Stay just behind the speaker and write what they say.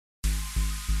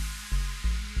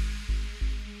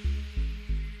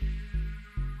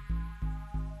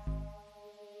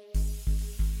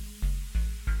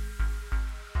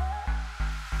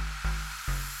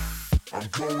I'm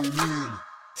going in.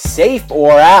 Safe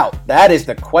or out? That is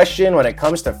the question when it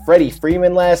comes to Freddie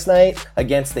Freeman last night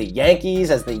against the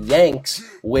Yankees as the Yanks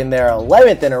win their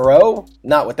 11th in a row.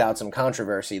 Not without some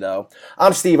controversy, though.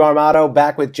 I'm Steve Armato,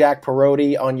 back with Jack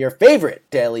Perotti on your favorite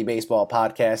daily baseball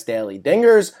podcast, Daily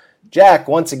Dingers. Jack,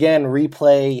 once again,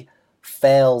 replay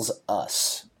fails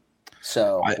us.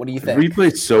 So, what do you think?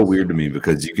 Replay's so weird to me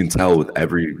because you can tell with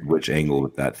every which angle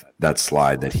with that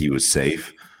slide that he was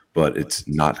safe, but it's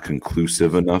not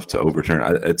conclusive enough to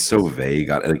overturn. It's so vague.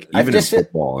 Like even in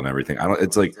football and everything, I don't.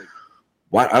 It's like,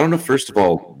 why? I don't know. First of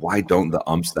all, why don't the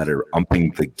umps that are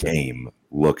umping the game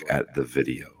look at the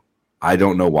video? I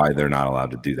don't know why they're not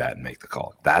allowed to do that and make the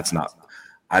call. That's not.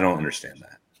 I don't understand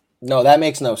that. No, that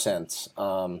makes no sense.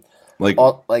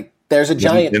 There's a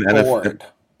giant board.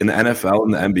 In the NFL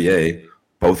and the NBA,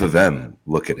 both of them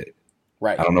look at it.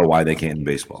 Right. I don't know why they can't in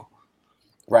baseball.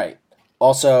 Right.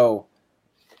 Also,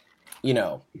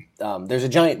 there's a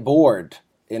giant board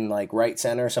in like right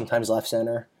center, sometimes left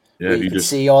center. Yeah, you can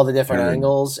see all the different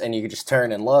angles, and you can just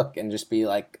turn and look and just be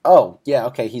like, oh, yeah,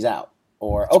 okay, he's out.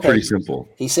 Or, it's okay, pretty simple.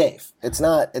 He's safe. It's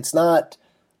not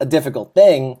a difficult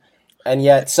thing, and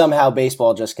yet somehow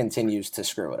baseball just continues to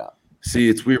screw it up. See,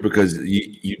 it's weird because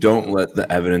you don't let the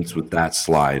evidence with that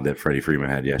slide that Freddie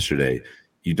Freeman had yesterday,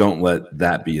 you don't let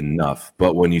that be enough.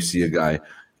 But when you see a guy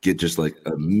get just like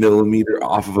a millimeter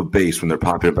off of a base when they're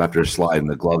popping up after a slide and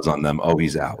the gloves on them, oh,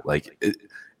 he's out. Like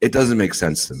it doesn't make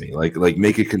sense to me. Like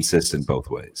make it consistent both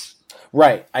ways.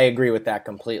 Right. I agree with that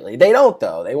completely. They don't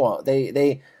though. They won't.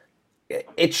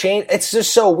 It change. It's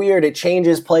just so weird. It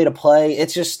changes play to play.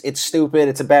 It's stupid.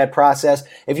 It's a bad process.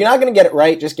 If you're not going to get it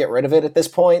right, just get rid of it at this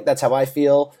point. That's how I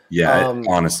feel. Yeah,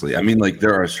 honestly. I mean, like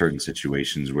there are certain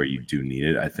situations where you do need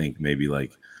it. I think maybe the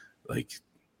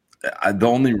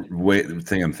only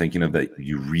thing I'm thinking of that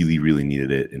you really, really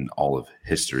needed it in all of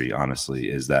history, honestly,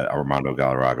 is that Armando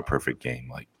Galarraga perfect game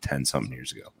like 10-something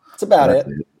years ago. That's about it.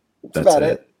 That's about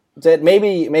it. That's it.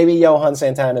 Maybe Johan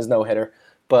Santana's no-hitter,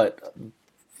 but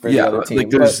for the other team.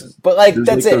 That's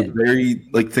it. Very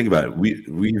think about it.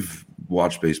 We've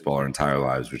watched baseball our entire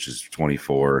lives, which is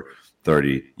 24,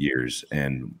 30 years,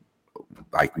 and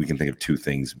we can think of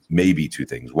maybe two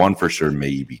things. One for sure,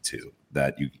 maybe two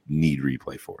that you need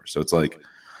replay for. So it's like,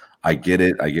 I get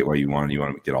it. I get why you want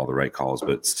to get all the right calls,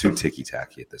 but it's too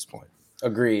ticky-tacky at this point.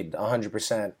 Agreed,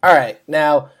 100%. All right,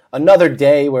 now another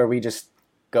day where we just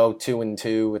go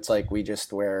 2-2. It's like we're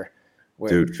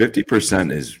dude,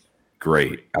 50% is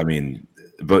great. I mean,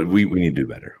 but we need to do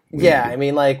better. We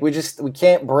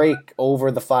can't break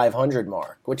over the 500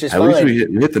 mark, which is at fine. least we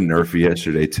hit the Nerfy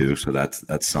yesterday too, so that's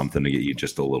something to get you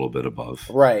just a little bit above.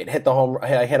 Right, I hit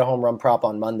a home run prop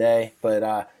on Monday,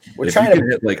 but if you can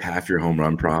hit like half your home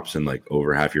run props and like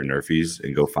over half your Nerfies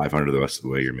and go 500 the rest of the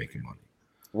way, you're making money.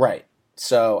 Right.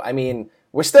 So I mean,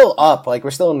 we're still up, we're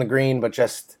still in the green, but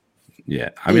just. Yeah,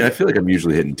 I mean, I feel like I'm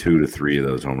usually hitting 2 to 3 of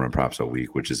those home run props a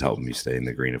week, which is helping me stay in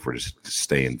the green if we're just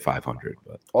staying 500.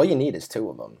 But all you need is 2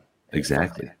 of them.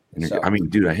 Exactly. I mean,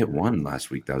 dude, I hit one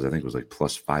last week. I think it was like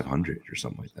plus 500 or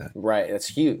something like that. Right. It's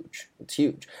huge.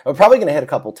 We're probably going to hit a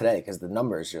couple today because the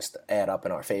numbers just add up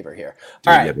in our favor here.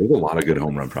 Dude, all right. Yeah, there's a lot of good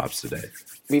home run props today.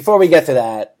 Before we get to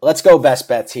that, let's go best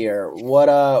bets here. What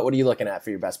are you looking at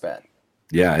for your best bet?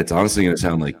 Yeah, it's honestly going to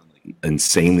sound like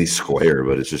insanely square,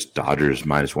 but it's just Dodgers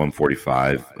minus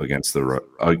 145 against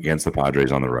the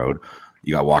Padres on the road.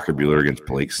 You got Walker Buehler against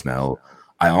Blake Snell.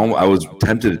 I was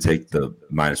tempted to take the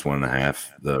minus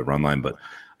 1.5, the run line, but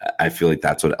I feel like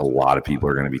that's what a lot of people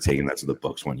are going to be taking. That's what the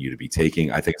books want you to be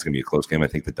taking. I think it's going to be a close game. I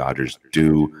think the Dodgers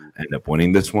do end up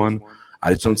winning this one.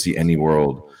 I just don't see any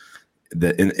world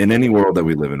that in any world that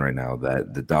we live in right now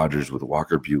that the Dodgers with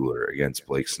Walker Buehler against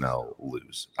Blake Snell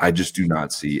lose. I just do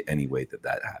not see any way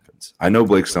that happens. I know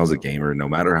Blake Snell's a gamer. No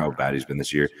matter how bad he's been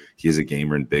this year, he is a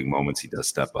gamer in big moments. He does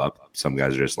step up. Some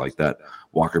guys are just like that.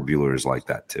 Walker Buehler is like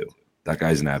that too. That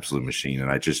guy's an absolute machine,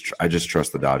 and I just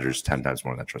trust the Dodgers 10 times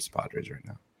more than I trust the Padres right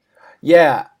now.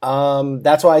 Yeah,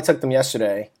 that's why I took them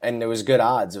yesterday, and it was good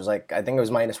odds. It was like, I think it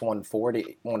was minus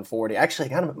 140. Actually, I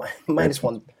got them at minus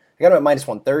 1. I got them at minus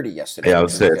 130 yesterday. Yeah, I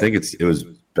would say I think it was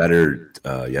better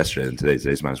yesterday than today.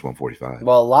 Today's minus 145.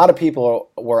 Well, a lot of people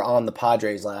were on the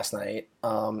Padres last night.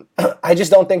 I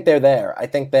just don't think they're there. I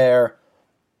think they're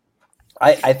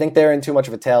in too much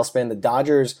of a tailspin. The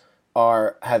Dodgers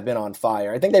have been on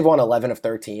fire. I think they've won 11 of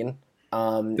 13.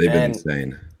 They've been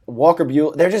insane. Walker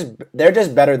Buehler, they're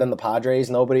just better than the Padres.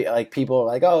 Nobody, people are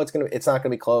like, oh, it's not gonna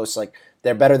be close. Like,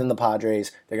 they're better than the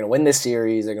Padres. They're gonna win this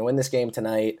series. They're gonna win this game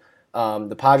tonight.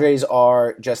 The Padres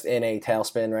are just in a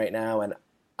tailspin right now, and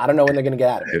I don't know when they're going to get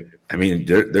out of it. I mean,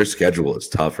 their schedule is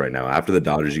tough right now. After the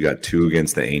Dodgers, you got 2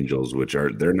 against the Angels,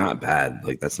 they're not bad.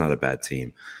 Like, that's not a bad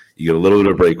team. You get a little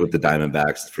bit of break with the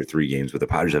Diamondbacks for 3 games, but the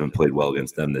Padres haven't played well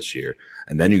against them this year.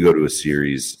 And then you go to a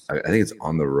series. I think it's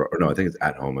on the road. Or no, I think it's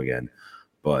at home again,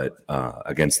 but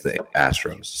against the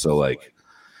Astros. So, like,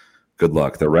 good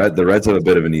luck. The Reds have a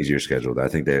bit of an easier schedule. I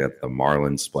think they got the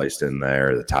Marlins spliced in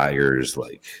there, the Tigers.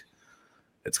 Like,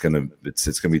 it's gonna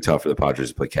be tough for the Padres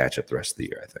to play catch up the rest of the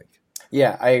year, I think.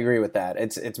 Yeah, I agree with that.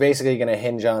 It's basically going to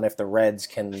hinge on if the Reds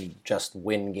can just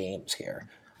win games here.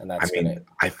 And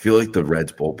I feel like the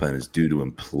Reds bullpen is due to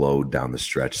implode down the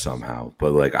stretch somehow.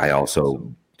 But like, I'm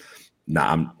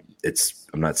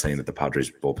not saying that the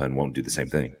Padres bullpen won't do the same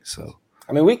thing. So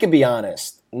I mean, we could be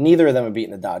honest. Neither of them have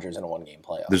beaten the Dodgers in a 1-game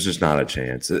playoff. There's just not a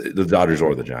chance. The Dodgers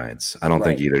or the Giants. I don't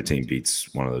think either team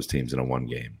beats one of those teams in a 1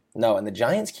 game. No, and the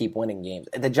Giants keep winning games.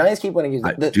 The Giants keep winning games.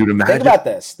 Dude, imagine.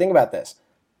 Think about this.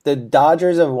 The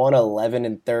Dodgers have won 11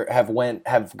 and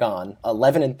have gone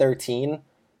 11 and 13,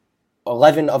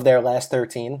 11 of their last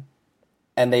 13,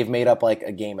 and they've made up like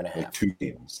a game and a half. Like 2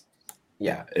 games.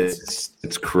 Yeah,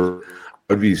 it's cruel.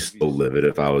 I'd be so livid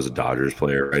if I was a Dodgers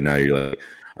player right now. You're like,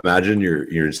 imagine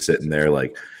you're sitting there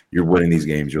like you're winning these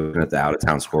games. You're looking at the out of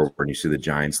town scoreboard and you see the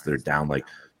Giants. They're down like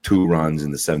 2 runs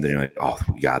in the 7th. And you're like, oh,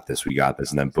 we got this.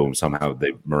 And then boom, somehow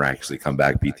they miraculously come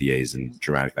back, beat the A's in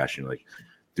dramatic fashion. You're like,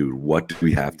 dude, what do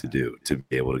we have to do to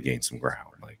be able to gain some ground?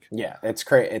 Like, yeah, it's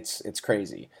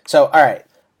crazy. So, all right,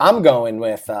 I'm going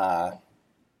with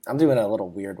I'm doing a little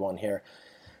weird one here.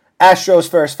 Astros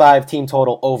first 5 team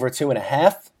total over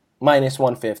 2.5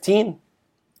 -115.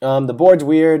 The board's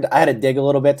weird. I had to dig a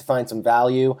little bit to find some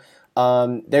value.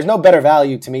 There's no better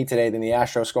value to me today than the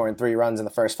Astros scoring 3 runs in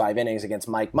the first 5 innings against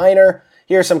Mike Minor.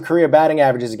 Here are some career batting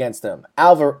averages against them.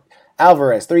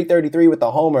 Alvarez, 333 with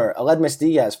the homer. Aledmus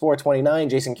Diaz, 429.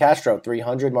 Jason Castro,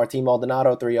 300. Martin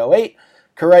Maldonado, 308.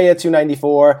 Correa,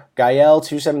 294. Gael,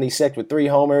 276 with 3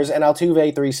 homers. And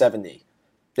Altuve, 370.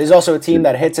 There's also a team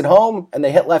that hits at home, and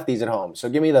they hit lefties at home. So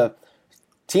give me the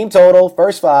team total,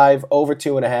 first 5, over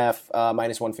 2.5,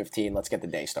 -115. Let's get the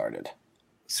day started.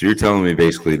 So you're telling me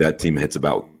basically that team hits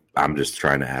about, I'm just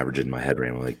trying to average it in my head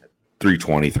right now, like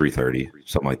 320, 330,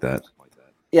 something like that.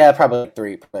 Yeah,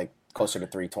 probably closer to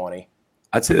 320.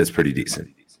 I'd say that's pretty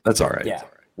decent. That's all right. Yeah,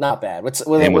 not bad. With a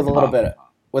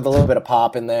little bit of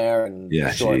pop in there and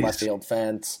short left field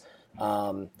fence.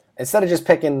 Instead of just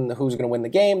picking who's going to win the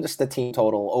game, just the team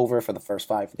total over for the first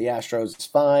 5 for the Astros is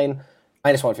fine.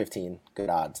 -115, good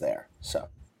odds there. So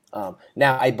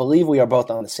now I believe we are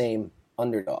both on the same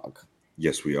underdog.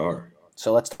 Yes, we are.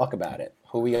 So let's talk about it.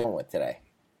 Who are we going with today?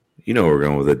 You know, we're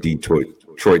going with the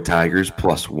Detroit Tigers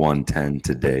 +110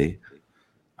 today.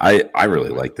 I really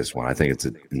like this one. I think it's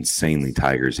an insanely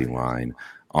Tigersy line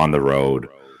on the road,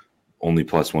 only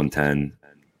 +110.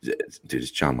 Dude, it's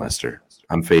John Lester.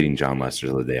 I'm fading John Lester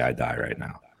till the day I die right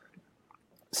now.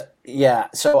 Yeah,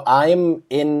 so I'm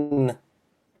in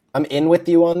with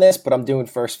you on this, but I'm doing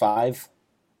first 5.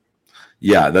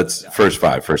 Yeah, that's first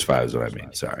 5. First 5 is what I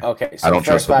mean. Sorry. Okay. So I don't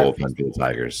trust the bullpen for the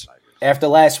Tigers. After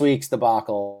last week's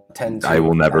debacle, I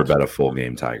will never bet a full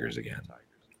game Tigers again.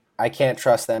 I can't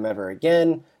trust them ever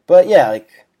again. But yeah, like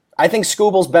I think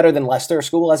Skubal's better than Lester.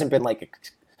 Skubal hasn't been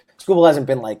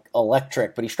like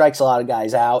electric, but he strikes a lot of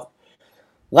guys out.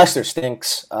 Lester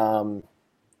stinks.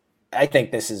 I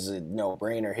think this is a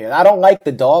no-brainer here. I don't like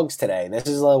the dogs today. This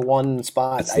is the one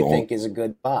spot I think is a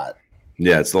good spot.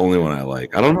 Yeah, it's the only one I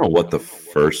like. I don't know what the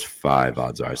first 5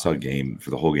 odds are. I saw a game for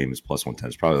the whole game is +110.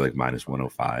 It's probably like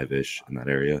 -105-ish in that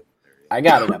area. I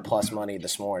got it at plus money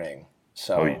this morning.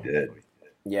 So, you did?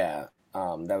 Yeah,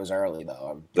 that was early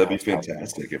though. That'd be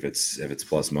fantastic if it's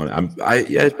plus money.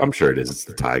 I'm sure it is. It's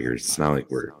the Tigers. It's not like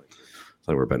we're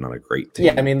betting on a great team.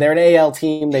 Yeah, I mean they're an AL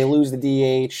team. They lose the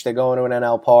DH. They're going to an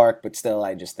NL park, but still,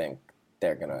 I just think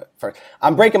they're gonna.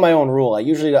 I'm breaking my own rule.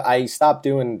 I stop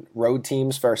doing road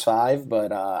teams first 5,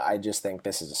 but I just think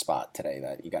this is a spot today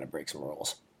that you got to break some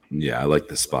rules. Yeah, I like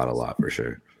this spot a lot for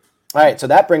sure. All right, so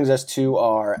that brings us to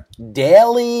our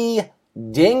daily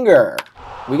dinger.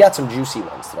 We got some juicy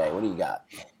ones today. What do you got?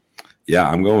 Yeah,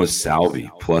 I'm going with Salvi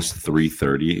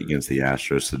 +330 against the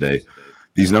Astros today.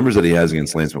 These numbers that he has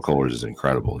against Lance McCullers is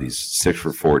incredible. He's 6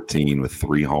 for 14 with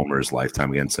 3 homers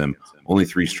lifetime against him. Only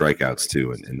 3 strikeouts,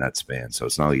 too, in that span. So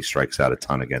it's not like he strikes out a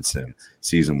ton against him.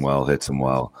 Sees him well, hits him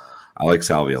well. I like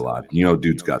Salvi a lot. You know,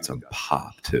 dude's got some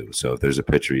pop, too. So if there's a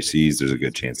pitcher he sees, there's a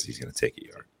good chance he's going to take a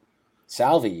yard.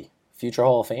 Salvi, future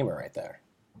Hall of Famer right there.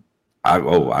 I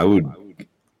would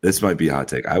 – this might be a hot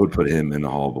take. I would put him in the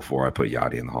Hall before I put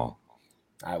Yachty in the Hall.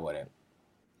 I wouldn't.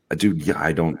 Dude, yeah,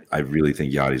 I really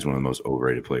think Yachty's one of the most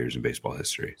overrated players in baseball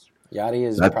history. Yachty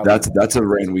is probably that's a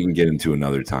rant we can get into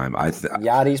another time.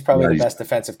 Yachty's probably the best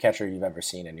defensive catcher you've ever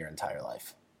seen in your entire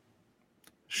life.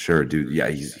 Sure, dude. Yeah,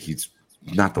 he's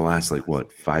not the last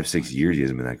 5-6 years. He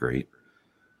hasn't been that great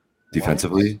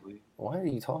defensively. What are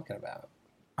you talking about?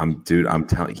 I'm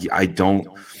telling you, I don't.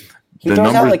 He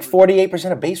throws out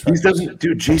 48% of base runners. He doesn't,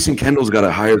 dude. Jason Kendall's got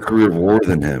a higher career of WAR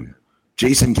than him.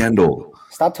 Jason Kendall.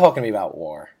 Stop talking to me about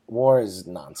WAR. WAR is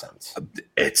nonsense.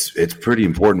 It's pretty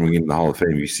important when you get in the Hall of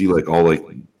Fame. You see,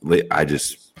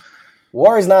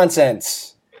 WAR is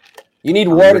nonsense. You need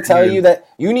WAR to tell you that.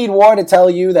 You need WAR to tell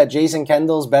you that Jason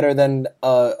Kendall's better than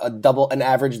an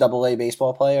average AA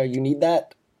baseball player. You need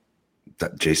that.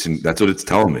 That's what it's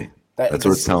telling me. That's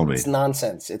what it's telling me. It's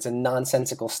nonsense. It's a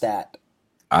nonsensical stat.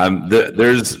 I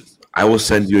will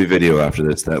send you a video after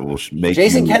this that will make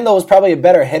Jason Kendall is probably a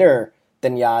better hitter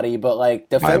than Yachty, but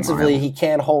defensively he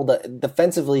can't hold.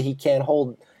 Defensively he can't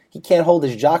hold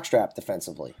his jockstrap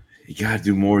defensively. You gotta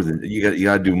do more than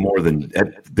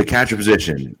the catcher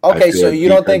position. Okay, so you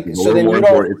don't think so? Then you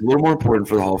don't. It's a little more important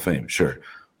for the Hall of Fame, sure,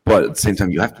 but at the same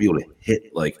time, you have to be able to hit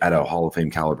at a Hall of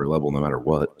Fame caliber level, no matter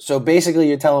what. So basically,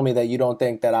 you're telling me that you don't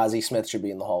think that Ozzie Smith should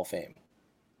be in the Hall of Fame.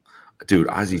 Dude,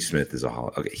 Ozzie Smith is a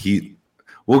Hall. Okay,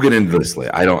 we'll get into this later.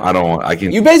 I don't want. I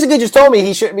can. You basically just told me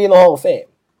he shouldn't be in the Hall of Fame.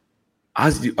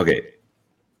 Ozzie. Okay,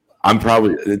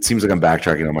 it seems like I'm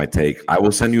backtracking on my take. I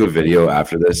will send you a video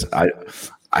after this. I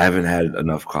haven't had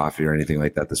enough coffee or anything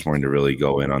like that this morning to really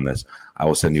go in on this. I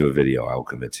will send you a video. I will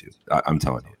convince you. I'm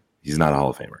telling you, he's not a Hall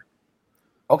of Famer.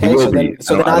 Okay, so then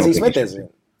Ozzie Smith isn't.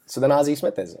 So then Ozzie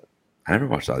Smith isn't. I never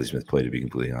watched Ozzie Smith play, to be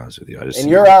completely honest with you. In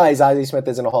your eyes, Ozzie Smith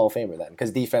isn't a Hall of Famer then,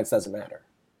 because defense doesn't matter.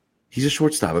 He's a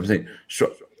shortstop. I'm saying,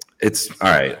 it's all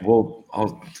right. Well,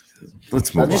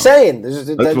 let's move on. I'm just saying.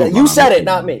 You said it,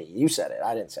 not me. You said it.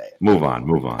 I didn't say it. Move on.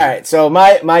 All right, so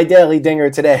my daily dinger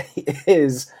today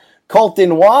is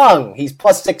Colton Wong. He's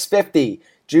plus 650.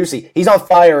 Juicy. He's on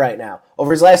fire right now.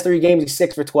 Over his last 3 games, he's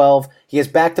 6 for 12. He has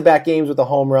back-to-back games with a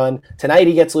home run. Tonight,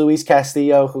 he gets Luis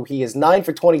Castillo, who he is 9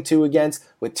 for 22 against,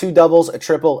 with 2 doubles, a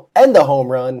triple, and a home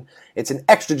run. It's an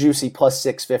extra juicy plus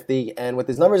 650. And with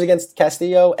his numbers against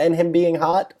Castillo and him being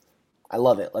hot, I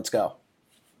love it. Let's go.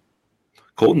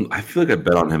 Colton, I feel like I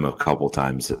bet on him a couple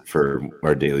times for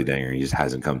our daily dinger. He just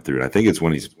hasn't come through. And I think it's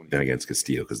when he's been against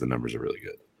Castillo because the numbers are really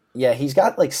good. Yeah, he's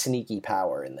got sneaky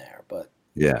power in there, but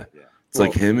yeah. It's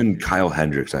like him and Kyle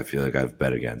Hendricks. I feel like I've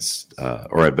bet against,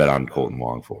 or I bet on Colton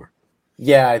Wong for.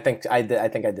 Yeah, I think I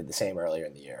did the same earlier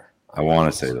in the year. I want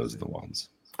to say those are the ones.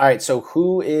 All right, so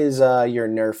who is your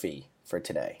nerfy for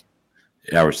today?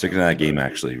 Yeah, we're sticking to that game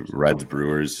actually. Reds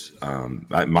Brewers.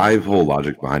 My whole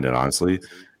logic behind it, honestly,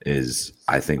 is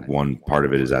I think one part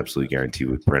of it is absolutely guaranteed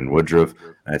with Brendan Woodruff.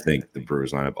 And I think the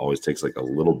Brewers lineup always takes a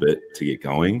little bit to get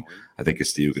going. I think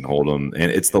Castillo can hold them,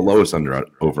 and it's the lowest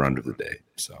over under of the day.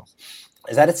 So,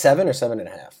 is that at 7 or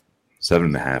 7.5?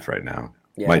 7.5 right now.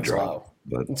 Yeah, might it's drop, low.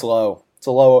 but it's low. It's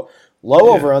a low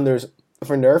over unders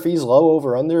for nerfies. Low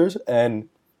over unders and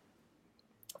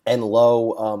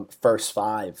low first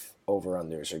 5 over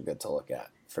unders are good to look at.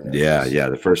 Yeah,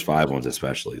 the first 5 ones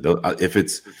especially. Though, if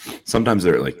it's sometimes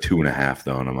they're at 2.5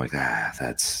 though, and I'm like,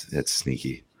 that's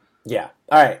sneaky. Yeah.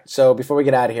 All right. So before we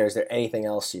get out of here, is there anything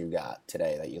else you got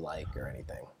today that you like or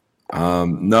anything?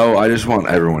 No, I just want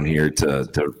everyone here to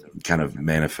kind of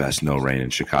manifest no rain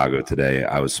in Chicago today.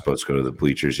 I was supposed to go to the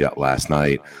bleachers last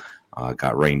night,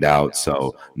 got rained out,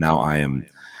 so now I am.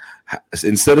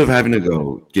 Instead of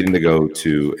getting to go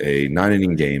to a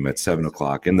 9-inning game at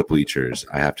 7:00 in the bleachers,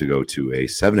 I have to go to a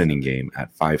 7-inning game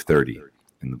at 5:30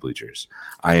 in the bleachers.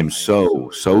 I am so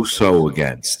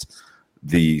against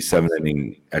the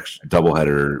 7-inning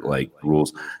doubleheader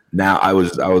rules. Now I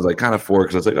was kind of for it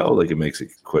because I was like, it makes it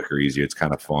quicker, easier. It's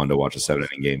kind of fun to watch a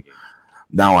 7-inning game.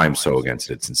 Now I'm so against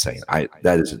it. It's insane.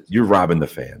 You're robbing the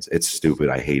fans. It's stupid.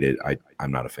 I hate it.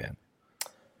 I'm not a fan.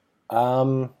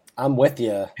 I'm with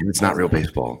you. And it's not real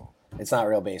baseball. It's not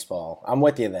real baseball. I'm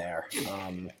with you there.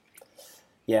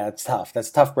 Yeah, it's tough. That's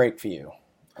a tough break for you.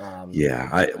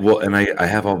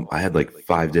 I had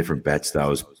 5 different bets that I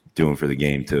was doing for the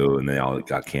game too, and they all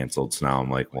got canceled. So now I'm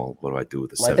like, well, what do I do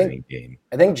with the 7-inning game?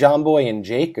 I think John Boy and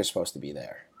Jake are supposed to be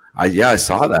there. I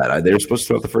saw that. They were supposed to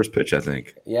throw out the first pitch, I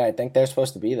think. Yeah, I think they're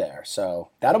supposed to be there. So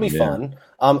that'll be fun.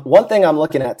 One thing I'm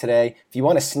looking at today, if you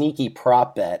want a sneaky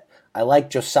prop bet, I like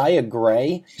Josiah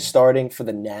Gray starting for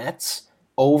the Nats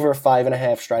over 5.5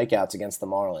 strikeouts against the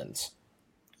Marlins.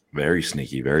 Very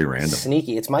sneaky, very random.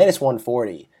 Sneaky. It's minus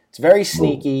 140. It's very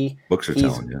sneaky. Books are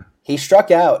telling you. He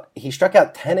struck out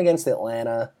 10 against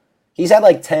Atlanta. He's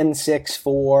had 10, 6,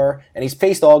 4, and he's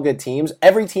faced all good teams.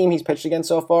 Every team he's pitched against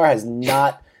so far has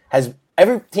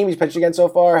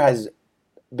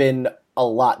been a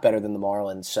lot better than the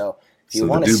Marlins. So if you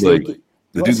want to sneaky,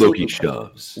 the dude low-key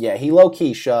shoves. Yeah, he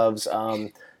low-key shoves.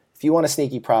 If you want a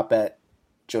sneaky prop bet,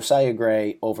 Josiah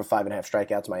Gray over 5.5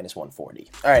 strikeouts minus 140.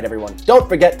 All right, everyone. Don't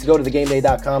forget to go to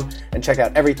thegameday.com and check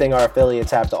out everything our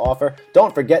affiliates have to offer.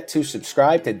 Don't forget to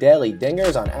subscribe to Daily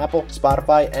Dingers on Apple,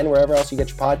 Spotify, and wherever else you get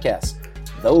your podcasts.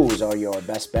 Those are your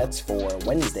best bets for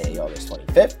Wednesday, August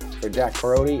 25th. For Jack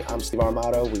Perotti, I'm Steve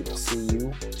Armato. We will see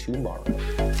you tomorrow.